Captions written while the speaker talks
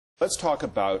Let's talk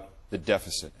about the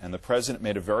deficit. And the president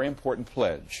made a very important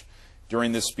pledge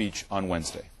during this speech on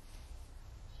Wednesday.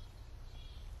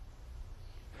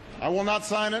 I will not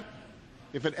sign it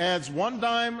if it adds one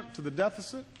dime to the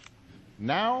deficit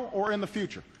now or in the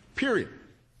future, period.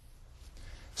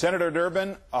 Senator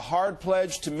Durbin, a hard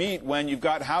pledge to meet when you've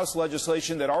got House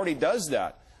legislation that already does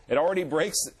that. It already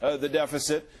breaks the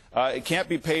deficit. It can't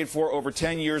be paid for over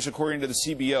 10 years, according to the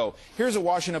CBO. Here's a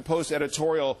Washington Post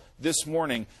editorial this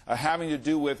morning having to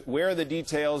do with where the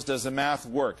details does the math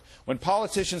work. When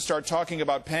politicians start talking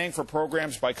about paying for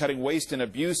programs by cutting waste and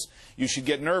abuse, you should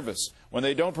get nervous. When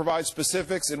they don't provide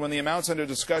specifics and when the amounts under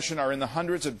discussion are in the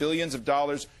hundreds of billions of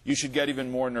dollars, you should get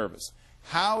even more nervous.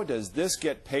 How does this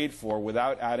get paid for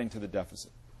without adding to the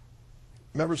deficit?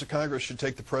 Members of Congress should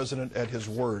take the president at his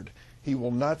word. He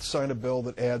will not sign a bill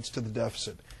that adds to the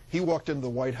deficit. He walked into the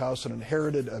White House and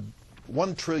inherited a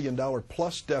 $1 trillion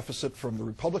plus deficit from the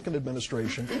Republican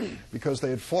administration because they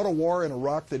had fought a war in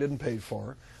Iraq they didn't pay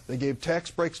for. They gave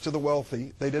tax breaks to the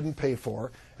wealthy they didn't pay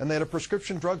for. And they had a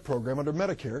prescription drug program under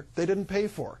Medicare they didn't pay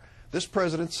for. This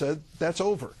president said that's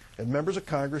over, and members of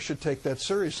Congress should take that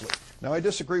seriously. Now, I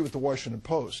disagree with the Washington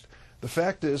Post. The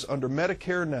fact is, under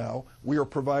Medicare now, we are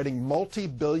providing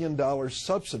multi-billion-dollar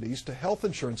subsidies to health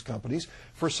insurance companies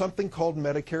for something called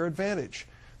Medicare Advantage.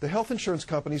 The health insurance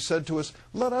companies said to us,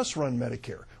 let us run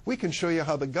Medicare. We can show you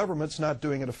how the government's not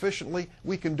doing it efficiently.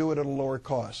 We can do it at a lower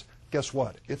cost. Guess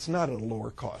what? It's not at a lower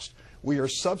cost. We are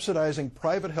subsidizing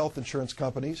private health insurance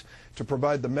companies to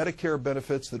provide the Medicare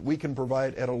benefits that we can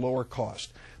provide at a lower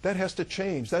cost. That has to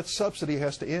change. That subsidy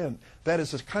has to end. That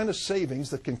is the kind of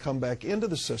savings that can come back into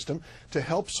the system to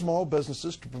help small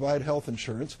businesses to provide health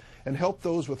insurance and help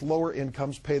those with lower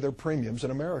incomes pay their premiums in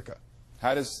America.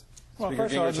 How does Well,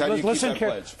 first of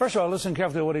all, listen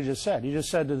carefully to what he just said. He just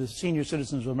said to the senior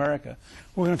citizens of America,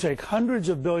 we're going to take hundreds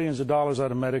of billions of dollars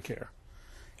out of Medicare,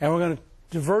 and we're going to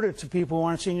divert it to people who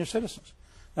aren't senior citizens.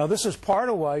 Now, this is part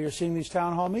of why you're seeing these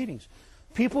town hall meetings.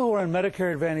 People who are in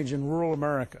Medicare Advantage in rural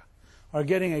America are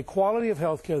getting a quality of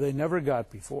health care they never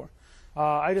got before.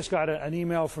 I just got an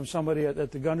email from somebody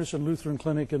at the Gunderson Lutheran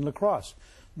Clinic in La Crosse.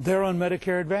 They're on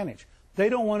Medicare Advantage. They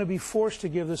don't want to be forced to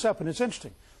give this up, and it's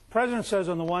interesting. The President says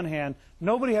on the one hand,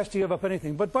 nobody has to give up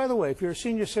anything. But by the way, if you're a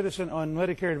senior citizen on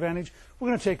Medicare Advantage, we're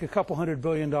going to take a couple $100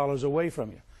 billion away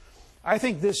from you. I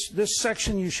think this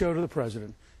section you show to the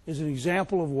President is an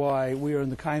example of why we are in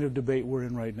the kind of debate we're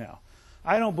in right now.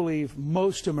 I don't believe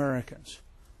most Americans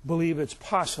believe it's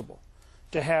possible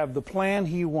to have the plan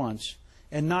he wants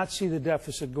and not see the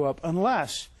deficit go up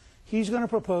unless he's going to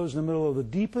propose in the middle of the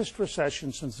deepest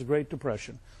recession since the Great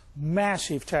Depression,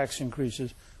 massive tax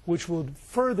increases, which will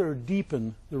further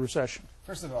deepen the recession.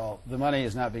 First of all, the money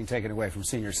is not being taken away from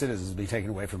senior citizens. It's being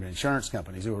taken away from insurance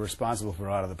companies who are responsible for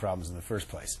a lot of the problems in the first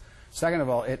place. Second of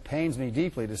all, it pains me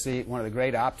deeply to see one of the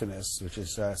great optimists, which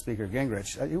is Speaker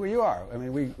Gingrich. You are. I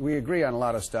mean, we agree on a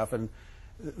lot of stuff. And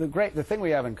the thing we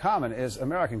have in common is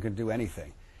America can do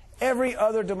anything. Every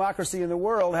other democracy in the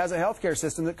world has a health care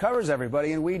system that covers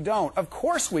everybody, and we don't. Of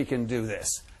course we can do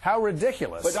this. How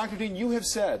ridiculous. But, Dr. Dean, you have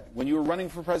said, when you were running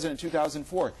for president in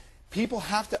 2004, people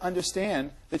have to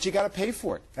understand that you got to pay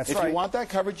for it. That's if right. you want that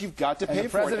coverage, you've got to pay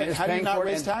for it. And how do you not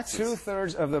raise taxes?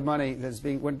 Two-thirds of the money that's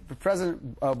being, when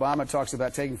President Obama talks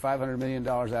about taking $500 million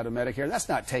out of Medicare, that's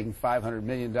not taking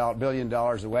 $500 billion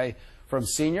away from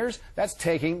seniors. That's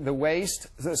taking the waste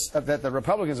that the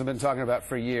Republicans have been talking about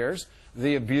for years,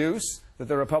 the abuse that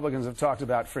the Republicans have talked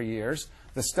about for years,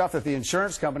 the stuff that the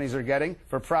insurance companies are getting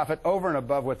for profit over and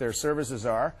above what their services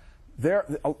are.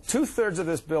 Two-thirds of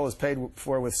this bill is paid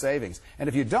for with savings. And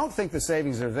if you don't think the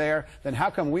savings are there, then how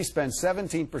come we spend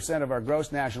 17% of our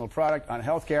gross national product on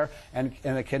health care, and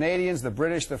the Canadians, the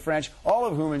British, the French, all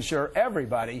of whom insure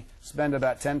everybody, spend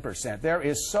about 10%? There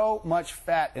is so much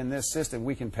fat in this system,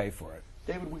 we can pay for it.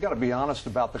 David, we've got to be honest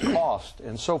about the cost.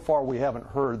 And so far, we haven't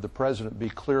heard the President be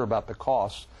clear about the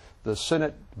costs. The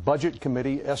Senate Budget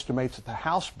Committee estimates that the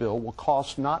House bill will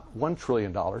cost not $1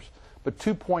 trillion, but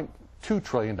 $2.2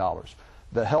 trillion.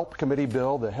 The Health Committee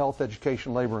bill, the Health,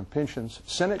 Education, Labor, and Pensions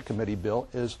Senate Committee bill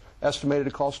is estimated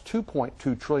to cost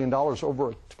 $2.2 trillion over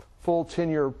a full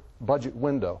 10-year budget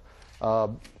window.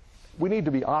 We need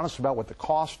to be honest about what the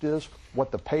cost is, what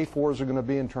the pay-fors are going to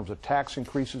be in terms of tax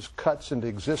increases, cuts into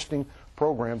existing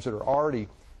programs that are already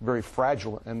very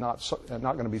fragile and not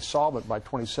going to be solvent by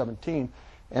 2017.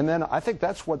 And then I think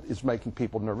that's what is making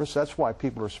people nervous. That's why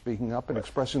people are speaking up and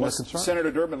expressing their concern.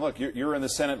 Senator Durbin, look, you're in the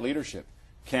Senate leadership.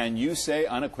 Can you say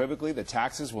unequivocally that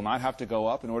taxes will not have to go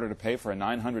up in order to pay for a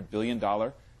 $900 billion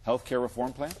health care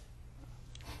reform plan?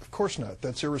 Of course not.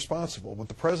 That's irresponsible. What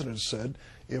the President has said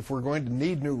if we're going to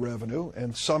need new revenue,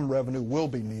 and some revenue will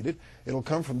be needed, it'll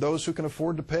come from those who can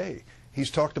afford to pay. He's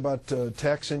talked about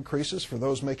tax increases for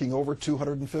those making over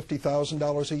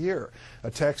 $250,000 a year,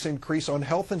 a tax increase on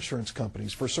health insurance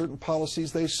companies for certain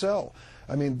policies they sell.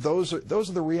 I mean, those are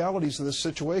the realities of this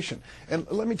situation. And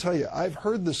let me tell you, I've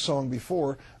heard this song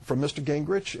before from Mr.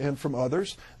 Gingrich and from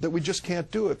others that we just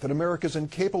can't do it, that America's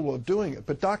incapable of doing it.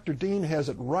 But Dr. Dean has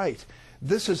it right.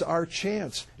 This is our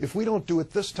chance. If we don't do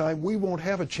it this time, we won't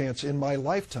have a chance in my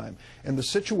lifetime. And the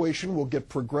situation will get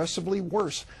progressively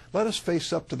worse. Let us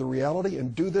face up to the reality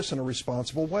and do this in a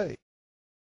responsible way.